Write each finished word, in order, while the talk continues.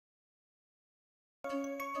Hello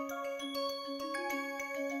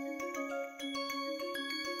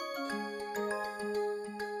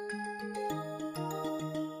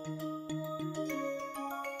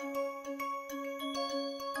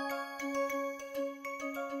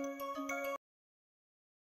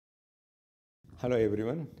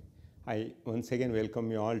everyone. I once again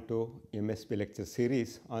welcome you all to MSP lecture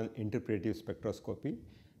series on interpretive spectroscopy.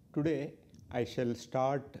 Today I shall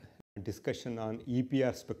start a discussion on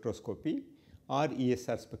EPR spectroscopy or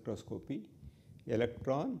ESR spectroscopy,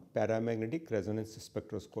 electron paramagnetic resonance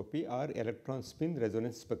spectroscopy or electron spin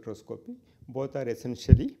resonance spectroscopy. Both are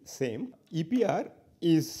essentially same. EPR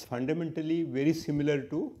is fundamentally very similar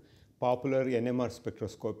to popular NMR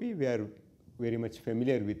spectroscopy. We are very much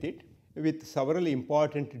familiar with it, with several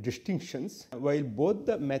important distinctions. While both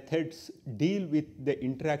the methods deal with the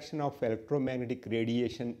interaction of electromagnetic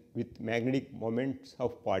radiation with magnetic moments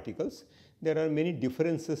of particles, there are many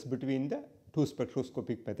differences between the two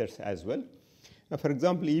spectroscopic methods as well. For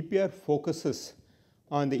example, EPR focuses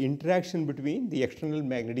on the interaction between the external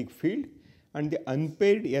magnetic field and the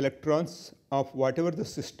unpaired electrons of whatever the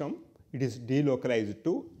system it is delocalized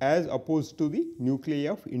to, as opposed to the nuclei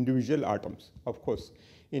of individual atoms. Of course,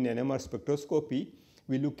 in NMR spectroscopy,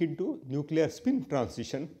 we look into nuclear spin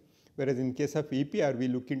transition, whereas in case of EPR, we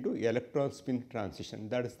look into electron spin transition.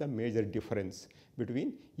 That is the major difference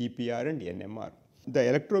between EPR and NMR. The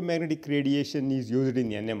electromagnetic radiation is used in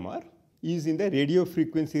NMR is in the radio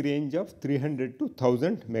frequency range of 300 to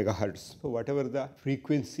 1000 megahertz. So, whatever the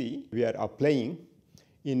frequency we are applying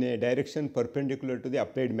in a direction perpendicular to the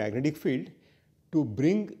applied magnetic field to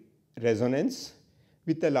bring resonance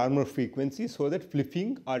with the Larmor frequency, so that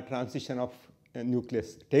flipping or transition of a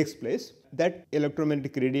nucleus takes place. That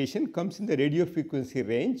electromagnetic radiation comes in the radio frequency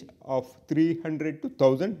range of 300 to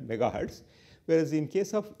 1000 megahertz, whereas in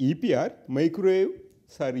case of EPR,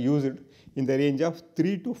 microwaves are used in the range of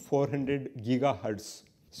 3 to 400 gigahertz.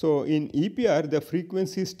 So, in EPR, the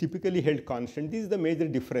frequency is typically held constant. This is the major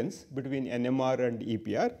difference between NMR and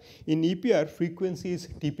EPR. In EPR, frequency is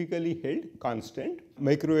typically held constant.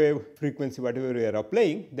 Microwave frequency, whatever we are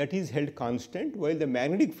applying, that is held constant, while the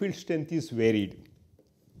magnetic field strength is varied.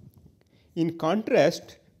 In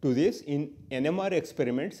contrast to this, in NMR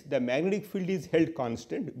experiments, the magnetic field is held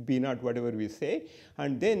constant, B naught whatever we say,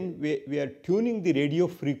 and then we are tuning the radio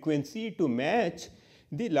frequency to match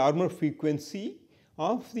the Larmor frequency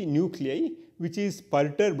of the nuclei, which is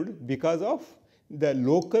perturbed because of the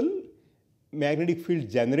local magnetic field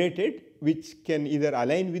generated, which can either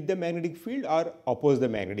align with the magnetic field or oppose the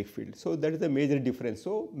magnetic field. So, that is the major difference.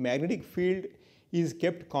 So, magnetic field is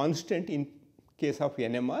kept constant in case of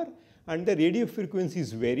NMR and the radio frequency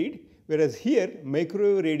is varied, whereas here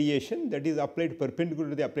microwave radiation that is applied perpendicular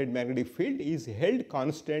to the applied magnetic field is held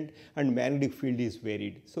constant and magnetic field is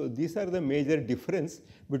varied. So, these are the major difference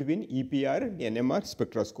between EPR and NMR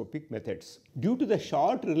spectroscopic methods. Due to the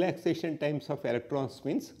short relaxation times of electron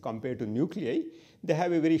spins compared to nuclei, they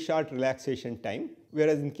have a very short relaxation time,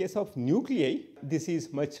 whereas in case of nuclei, this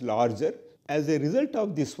is much larger. As a result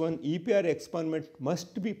of this one, EPR experiment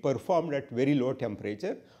must be performed at very low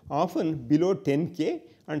temperature, often below 10 K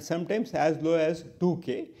and sometimes as low as 2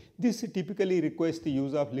 K. This typically requires the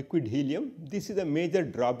use of liquid helium. This is a major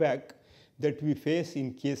drawback that we face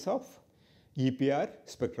in case of EPR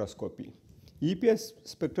spectroscopy. EPR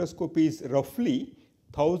spectroscopy is roughly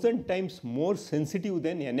 1000 times more sensitive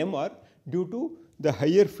than NMR due to the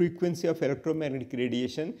higher frequency of electromagnetic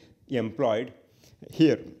radiation employed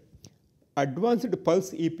here. Advanced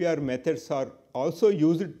pulse EPR methods are also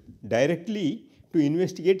used directly to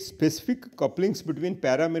investigate specific couplings between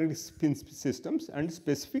paramagnetic spin systems and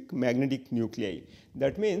specific magnetic nuclei.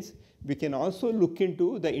 That means we can also look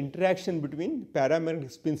into the interaction between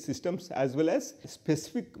paramagnetic spin systems as well as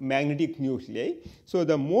specific magnetic nuclei. So,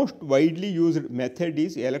 the most widely used method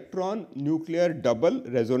is electron nuclear double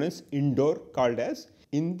resonance indoor, called as.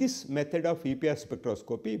 In this method of EPR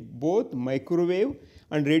spectroscopy, both microwave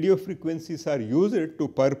and radio frequencies are used to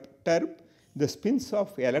perturb the spins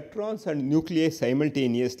of electrons and nuclei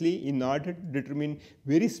simultaneously in order to determine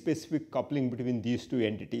very specific coupling between these two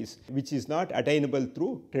entities, which is not attainable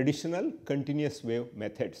through traditional continuous wave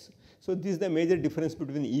methods. So, this is the major difference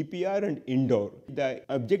between EPR and indoor. The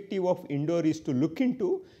objective of indoor is to look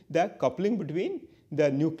into the coupling between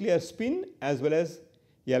the nuclear spin as well as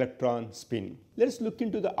electron spin. Let us look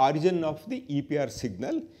into the origin of the EPR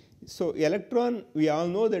signal. So, electron, we all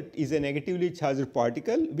know that is a negatively charged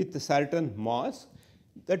particle with a certain mass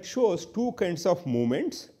that shows two kinds of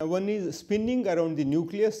movements. One is spinning around the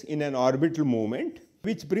nucleus in an orbital movement,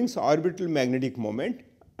 which brings orbital magnetic moment,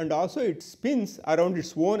 and also it spins around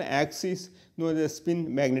its own axis known as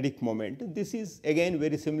spin magnetic moment. This is again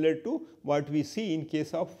very similar to what we see in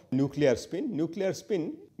case of nuclear spin. Nuclear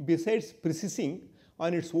spin, besides precessing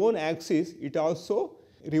on its own axis, it also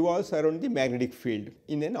revolves around the magnetic field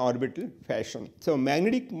in an orbital fashion. So,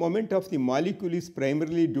 magnetic moment of the molecule is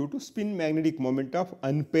primarily due to spin magnetic moment of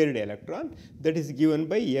unpaired electron, that is given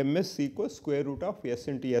by ms equals square root of s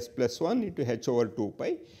into s plus 1 into h over 2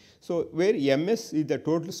 pi. So, where ms is the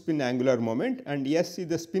total spin angular moment and s is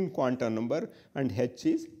the spin quantum number and h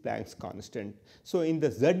is Planck's constant. So, in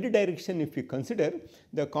the z direction, if we consider,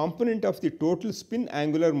 the component of the total spin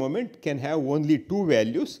angular moment can have only two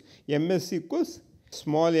values, ms equals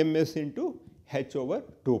small ms into h over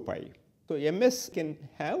 2 pi. So, ms can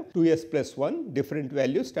have 2s plus 1 different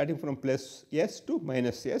values starting from plus s to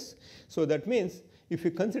minus s. So, that means if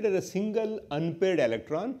you consider a single unpaired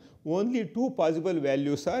electron, only two possible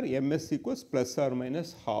values are ms equals plus or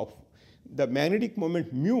minus half. The magnetic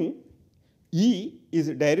moment mu E is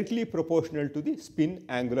directly proportional to the spin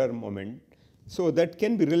angular moment. So, that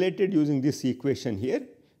can be related using this equation here,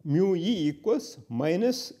 mu E equals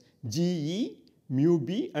minus GE mu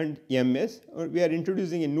B and ms. We are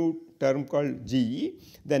introducing a new term called GE.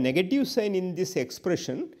 The negative sign in this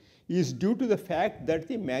expression is due to the fact that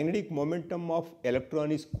the magnetic momentum of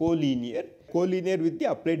electron is collinear with the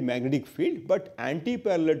applied magnetic field, but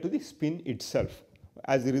anti-parallel to the spin itself.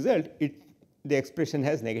 As a result, the expression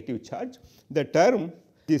has negative charge. The term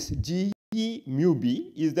this GE mu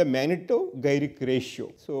B is the magneto-gyric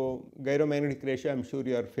ratio. So, gyromagnetic ratio, I am sure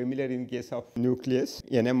you are familiar in case of nucleus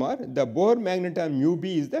NMR. The Bohr magneton mu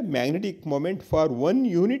B is the magnetic moment for 1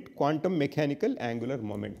 unit quantum mechanical angular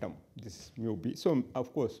momentum. This is mu B. So,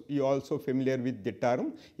 of course, you are also familiar with the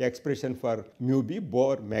term expression for mu B,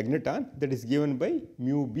 Bohr magneton, that is given by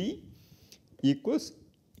mu B equals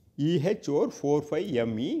EH over 4 phi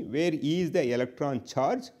me, where E is the electron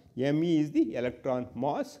charge, me is the electron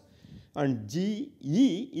mass, and Ge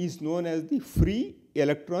is known as the free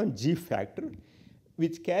electron G factor,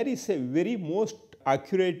 which carries a very most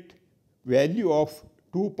accurate value of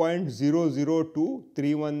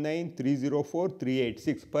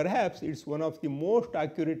 2.002319304386. Perhaps it is one of the most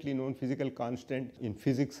accurately known physical constant in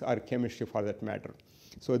physics or chemistry for that matter.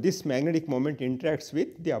 So, this magnetic moment interacts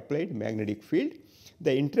with the applied magnetic field.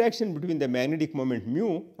 The interaction between the magnetic moment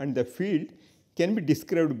mu and the field can be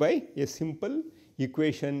described by a simple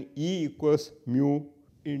equation E equals mu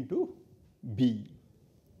into B.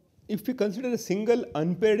 If we consider a single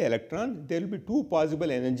unpaired electron, there will be two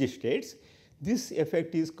possible energy states. This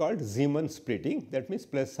effect is called Zeeman splitting, that means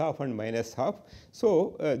plus half and minus half.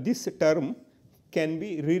 So, this term can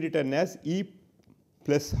be rewritten as E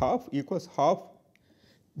plus half equals half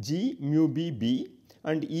G mu B B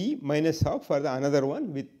and E minus half for the another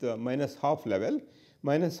one with minus half level,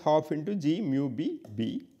 minus half into G mu B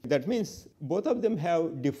B. That means both of them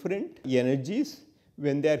have different energies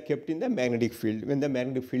when they are kept in the magnetic field, when the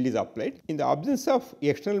magnetic field is applied. In the absence of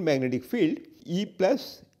external magnetic field, E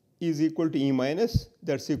plus is equal to E minus,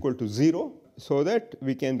 that is equal to 0. So, that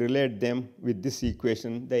we can relate them with this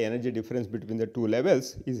equation. The energy difference between the two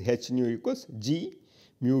levels is h nu equals G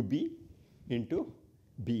mu B into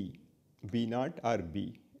B, B naught or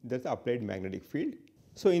B, that is the applied magnetic field.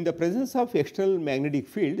 So, in the presence of external magnetic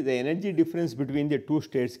field, the energy difference between the two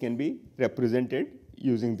states can be represented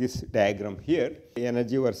using this diagram here.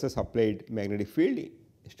 Energy versus applied magnetic field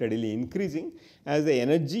steadily increasing. As the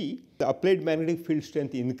energy, the applied magnetic field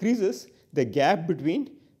strength increases, the gap between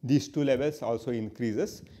these two levels also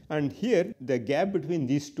increases, and here the gap between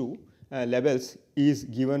these two levels is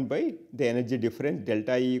given by the energy difference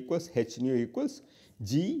delta E equals h nu equals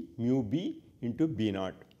G mu B into B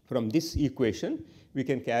naught. From this equation, we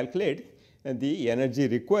can calculate the energy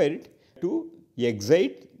required to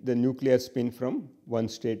excite the nuclear spin from one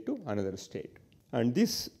state to another state, and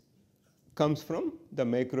this comes from the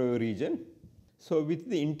microwave region. So, with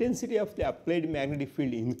the intensity of the applied magnetic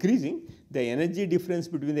field increasing, the energy difference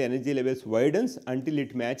between the energy levels widens until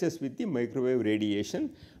it matches with the microwave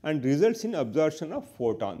radiation and results in absorption of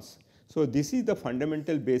photons. So, this is the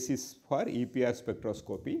fundamental basis for EPR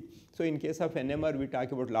spectroscopy. So, in case of NMR, we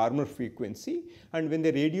talk about Larmor frequency, and when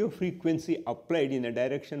the radio frequency applied in a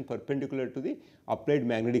direction perpendicular to the applied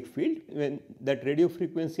magnetic field, when that radio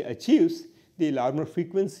frequency achieves the Larmor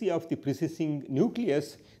frequency of the precessing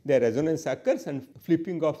nucleus, the resonance occurs and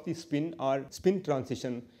flipping of the spin or spin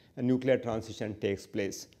transition and nuclear transition takes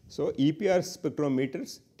place. So, EPR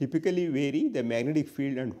spectrometers typically vary the magnetic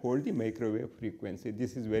field and hold the microwave frequency.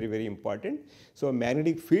 This is very, very important. So,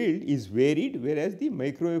 magnetic field is varied whereas the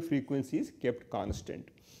microwave frequency is kept constant.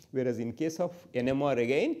 whereas in case of NMR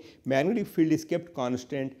again magnetic field is kept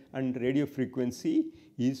constant and radio frequency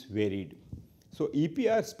is varied. So,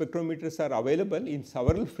 EPR spectrometers are available in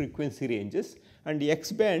several frequency ranges, and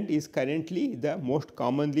X band is currently the most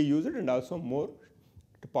commonly used and also more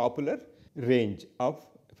popular range of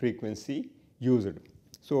frequency used.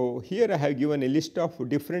 So, here I have given a list of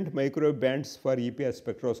different microwave bands for EPR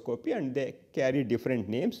spectroscopy, and they carry different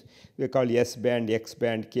names. They call S band, X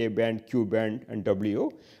band, K band, Q band and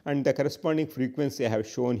W, and the corresponding frequency I have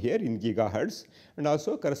shown here in gigahertz, and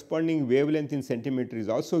also corresponding wavelength in centimeter is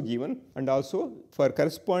also given, and also for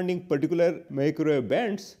corresponding particular microwave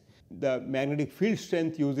bands the magnetic field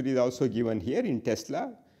strength used is also given here in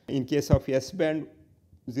Tesla. In case of S band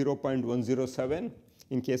 0.107,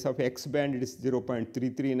 in case of X band it is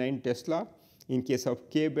 0.339 Tesla, in case of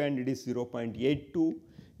K band it is 0.82,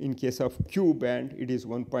 in case of Q band it is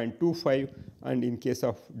 1.25, and in case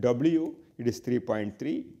of W it is 3.3,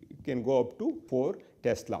 you can go up to 4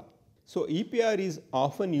 Tesla. So, EPR is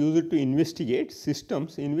often used to investigate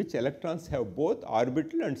systems in which electrons have both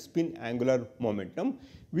orbital and spin angular momentum,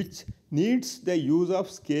 which needs the use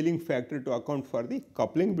of scaling factor to account for the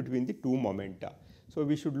coupling between the two momenta. So,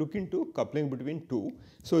 we should look into coupling between two.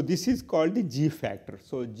 So, this is called the G factor.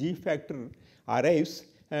 So, G factor arrives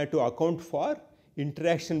to account for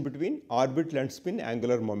interaction between orbital and spin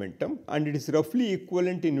angular momentum, and it is roughly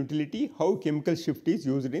equivalent in utility how chemical shift is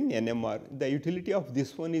used in NMR. The utility of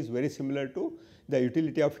this one is very similar to the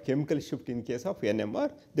utility of chemical shift in case of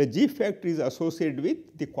NMR. The G factor is associated with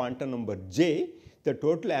the quantum number J, the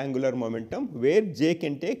total angular momentum, where J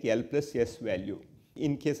can take L plus S value.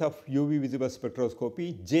 In case of UV visible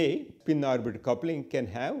spectroscopy, J spin orbit coupling can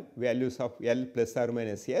have values of L plus or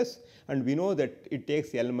minus S, and we know that it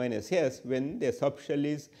takes L minus S when the subshell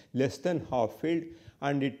is less than half filled,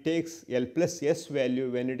 and it takes L plus S value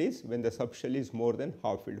when the subshell is more than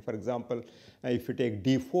half filled. For example, if you take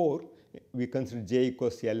D4, we consider J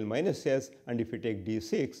equals L minus S, and if you take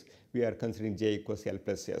D6, we are considering J equals L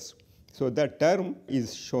plus S. So, that term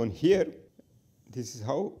is shown here. This is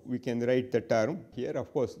how we can write the term here.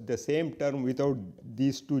 Of course, the same term without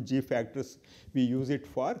these two G factors, we use it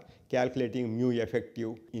for calculating mu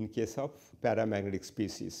effective in case of paramagnetic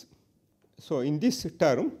species. So, in this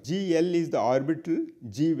term, GL is the orbital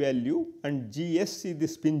G value and GS is the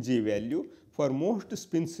spin G value. For most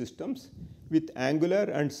spin systems with angular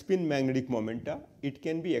and spin magnetic momenta, it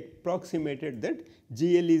can be approximated that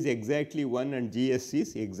GL is exactly 1 and GS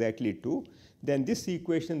is exactly 2. Then this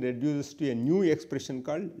equation reduces to a new expression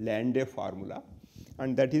called Landé formula,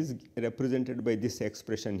 and that is represented by this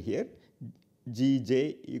expression here.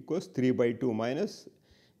 Gj equals 3 by 2 minus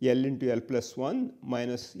L into L plus 1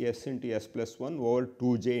 minus S into S plus 1 over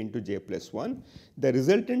 2J into J plus 1. The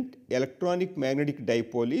resultant electronic magnetic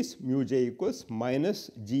dipole is mu J equals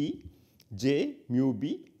minus G J mu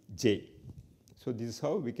B J. So, this is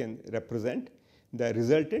how we can represent the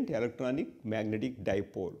resultant electronic magnetic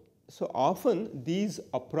dipole. So, often these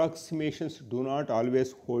approximations do not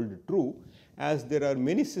always hold true, as there are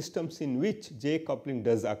many systems in which J coupling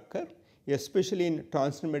does occur, especially in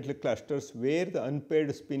transmetal clusters where the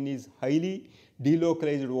unpaired spin is highly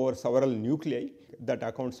delocalized over several nuclei. That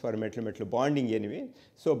accounts for metal-metal bonding anyway.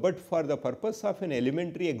 So, but for the purpose of an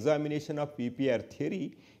elementary examination of EPR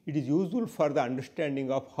theory, it is useful for the understanding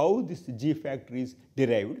of how this G factor is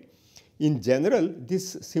derived. In general,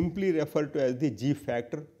 this simply referred to as the G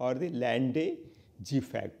factor or the Landé G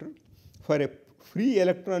factor. For a free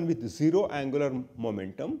electron with zero angular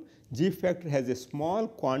momentum, G factor has a small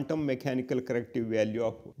quantum mechanical corrective value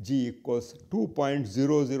of G equals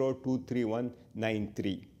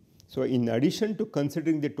 2.00239193. So, in addition to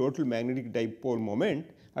considering the total magnetic dipole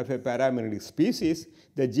moment of a paramagnetic species,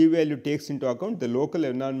 the G value takes into account the local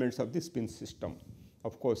environments of the spin system.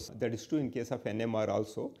 Of course, that is true in case of NMR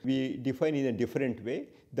also. We define in a different way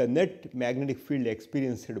the net magnetic field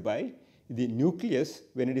experienced by the nucleus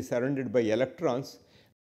when it is surrounded by electrons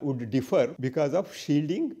would differ because of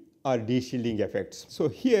shielding or de-shielding effects. So,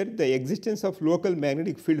 here the existence of local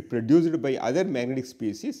magnetic field produced by other magnetic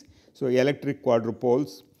species, so electric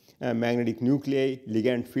quadrupoles, magnetic nuclei,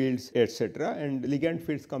 ligand fields, etc., and ligand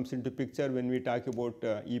fields comes into picture when we talk about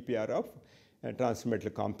EPR of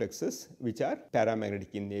transmetal complexes which are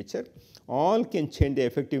paramagnetic in nature, all can change the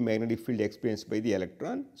effective magnetic field experienced by the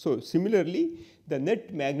electron. So, similarly, the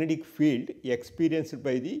net magnetic field experienced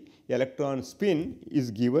by the electron spin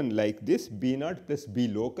is given like this, B naught plus B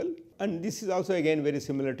local, and this is also again very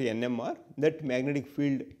similar to NMR. That magnetic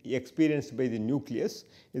field experienced by the nucleus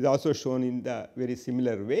is also shown in the very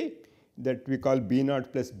similar way, that we call B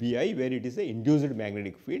naught plus Bi, where it is a induced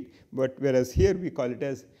magnetic field, but whereas here we call it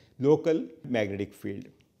as local magnetic field.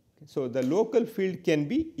 So, the local field can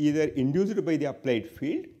be either induced by the applied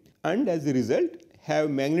field and as a result have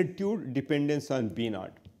magnitude dependence on B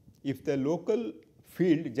naught. If the local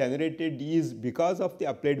field generated is because of the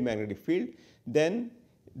applied magnetic field, then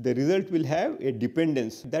the result will have a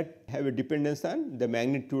dependence on the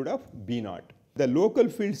magnitude of B naught. The local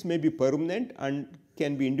fields may be permanent and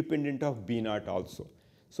can be independent of B naught also.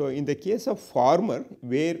 So, in the case of former,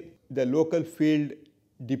 where the local field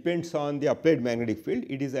depends on the applied magnetic field,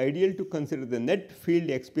 it is ideal to consider the net field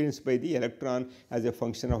experienced by the electron as a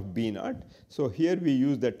function of B naught. So, here we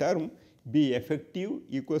use the term B effective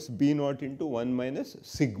equals B naught into 1 minus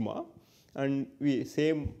sigma, and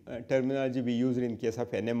same terminology we used in case of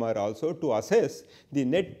NMR also to assess the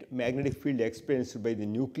net magnetic field experienced by the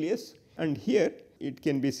nucleus, and here it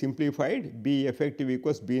can be simplified B effective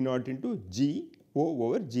equals B naught into G O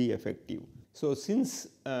over G effective. So, since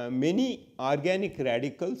many organic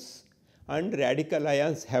radicals and radical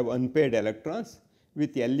ions have unpaired electrons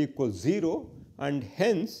with L equals 0, and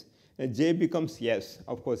hence J becomes S.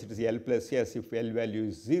 Of course, it is L plus S. If L value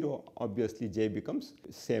is 0, obviously J becomes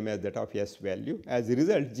same as that of S value. As a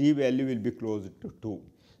result, G value will be close to 2.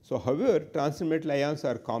 So, however, transition metal ions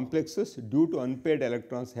are complexes due to unpaired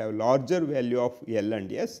electrons have larger value of L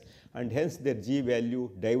and S, and hence their G value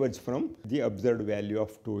diverges from the observed value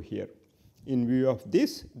of 2 here. In view of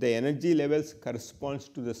this, the energy levels corresponds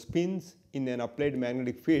to the spins in an applied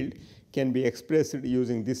magnetic field can be expressed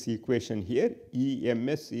using this equation here,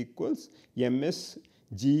 EMS equals MS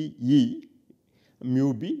GE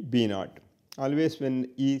mu B B naught. Always when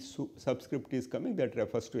E subscript is coming, that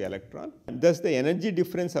refers to electron. And thus, the energy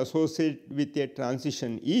difference associated with a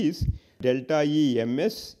transition is delta E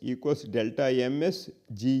MS equals delta MS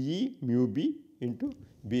GE mu B into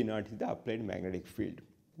B naught is the applied magnetic field.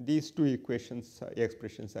 These two expressions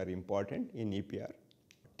are important in EPR.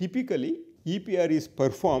 Typically, EPR is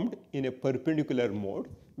performed in a perpendicular mode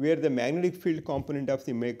where the magnetic field component of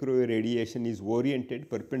the microwave radiation is oriented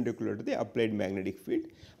perpendicular to the applied magnetic field.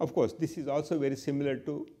 Of course, this is also very similar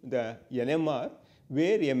to the NMR,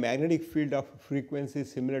 where a magnetic field of frequency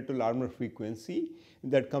similar to Larmor frequency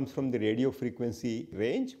that comes from the radio frequency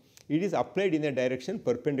range, it is applied in a direction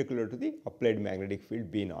perpendicular to the applied magnetic field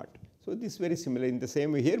B naught. So, this is very similar. In the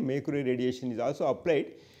same way here, microwave radiation is also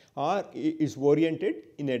applied or is oriented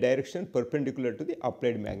in a direction perpendicular to the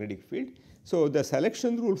applied magnetic field. So, the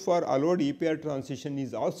selection rule for allowed EPR transition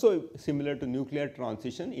is also similar to nuclear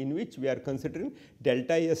transition, in which we are considering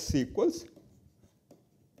delta S equals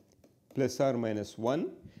plus or minus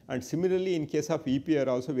 1, and similarly in case of EPR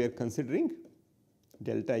also we are considering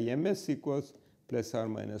delta MS equals plus or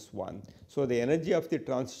minus 1. So, the energy of the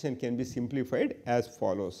transition can be simplified as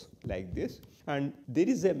follows like this, and there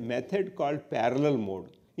is a method called parallel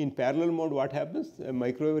mode. In parallel mode, what happens?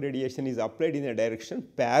 Microwave radiation is applied in a direction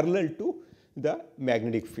parallel to the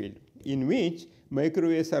magnetic field, in which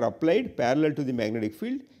microwaves are applied parallel to the magnetic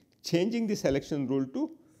field, changing the selection rule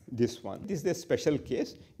to this one. This is a special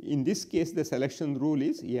case. In this case, the selection rule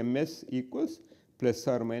is MS equals plus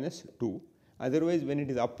or minus 2. Otherwise, when it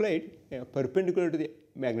is applied perpendicular to the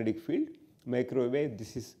magnetic field, microwave,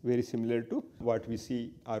 this is very similar to what we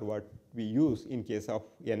see or what we use in case of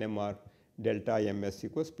NMR, delta MS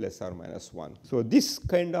equals plus or minus 1. So, this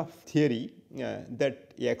kind of theory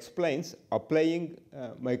that explains applying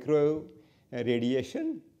microwave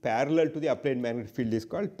radiation parallel to the applied magnetic field is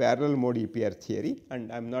called parallel mode EPR theory,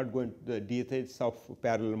 and I am not going to the details of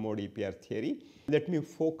parallel mode EPR theory. Let me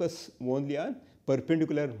focus only on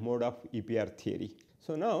perpendicular mode of EPR theory.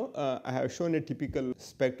 So, now I have shown a typical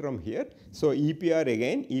spectrum here. So, EPR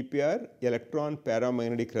again, EPR electron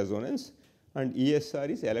paramagnetic resonance, and ESR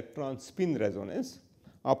is electron spin resonance.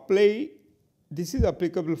 This is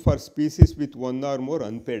applicable for species with one or more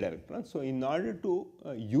unpaired electrons. So, in order to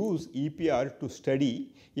use EPR to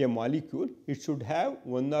study a molecule, it should have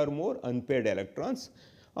one or more unpaired electrons,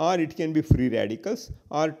 or it can be free radicals,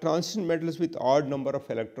 or transition metals with odd number of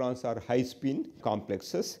electrons or high spin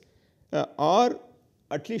complexes, or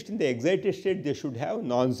at least in the excited state they should have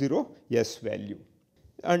non-zero S value.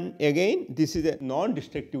 And again, this is a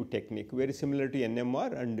non-destructive technique, very similar to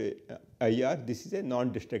NMR and IR. This is a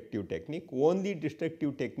non-destructive technique. Only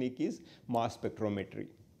destructive technique is mass spectrometry.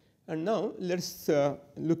 And now let us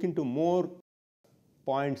look into more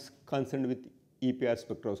points concerned with EPR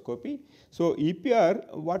spectroscopy. So,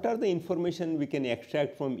 EPR, what are the information we can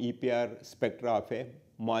extract from EPR spectra of a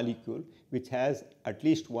molecule which has at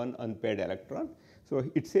least one unpaired electron? So,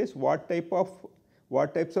 it says what types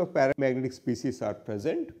of paramagnetic species are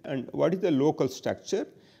present and what is the local structure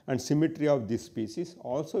and symmetry of this species.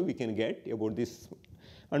 Also we can get about this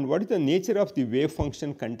And what is the nature of the wave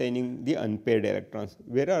function containing the unpaired electrons?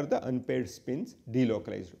 Where are the unpaired spins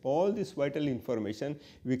delocalized? All this vital information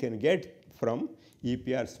we can get from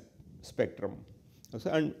EPR spectrum. So,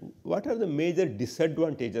 and what are the major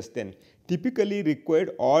disadvantages then? Typically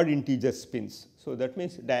required odd integer spins. So, that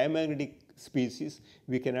means diamagnetic species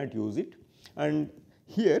we cannot use it, and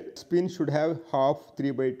here spin should have half,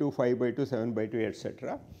 3/2, 5/2, 7/2,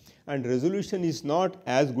 etc. And resolution is not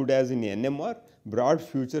as good as in NMR. Broad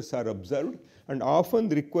features are observed and often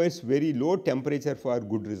requires very low temperature for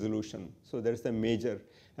good resolution. So, that is the major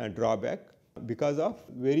drawback. Because of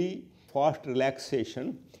very fast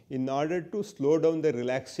relaxation, in order to slow down the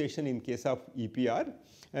relaxation in case of EPR,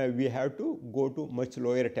 we have to go to much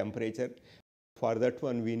lower temperature. For that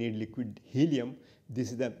one we need liquid helium.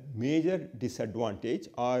 This is the major disadvantage,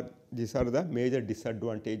 or these are the major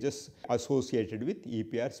disadvantages associated with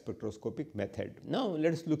EPR spectroscopic method. Now,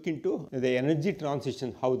 let us look into the energy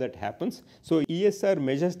transition, how that happens. So, ESR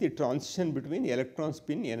measures the transition between electron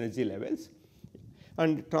spin energy levels,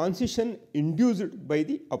 and transition induced by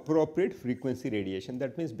the appropriate frequency radiation.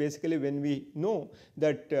 That means basically when we know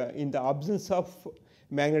that in the absence of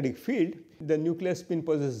magnetic field, the nuclear spin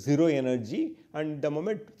possesses zero energy, and the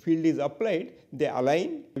moment field is applied, they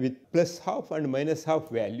align with plus half and minus half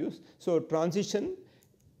values. So, transition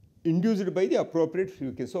induced by the appropriate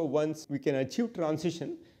frequency. So, once we can achieve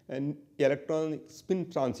transition and electron spin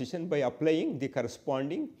transition by applying the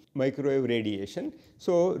corresponding microwave radiation.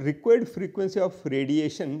 So, required frequency of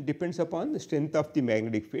radiation depends upon the strength of the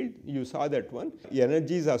magnetic field. You saw that one.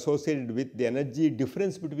 Energy is associated with the energy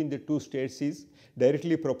difference between the two states is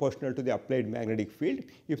directly proportional to the applied magnetic field.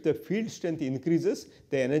 If the field strength increases,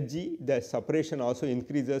 the energy, the separation also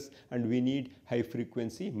increases, and we need high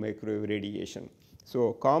frequency microwave radiation.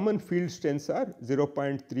 So, common field strengths are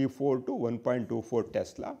 0.34 to 1.24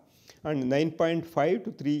 Tesla, and 9.5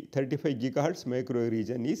 to 35 gigahertz microwave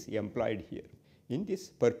region is employed here in this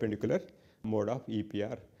perpendicular mode of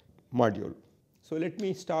EPR module. So, let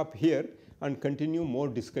me stop here and continue more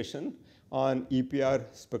discussion on EPR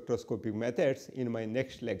spectroscopic methods in my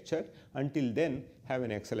next lecture. Until then, have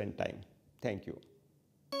an excellent time. Thank you.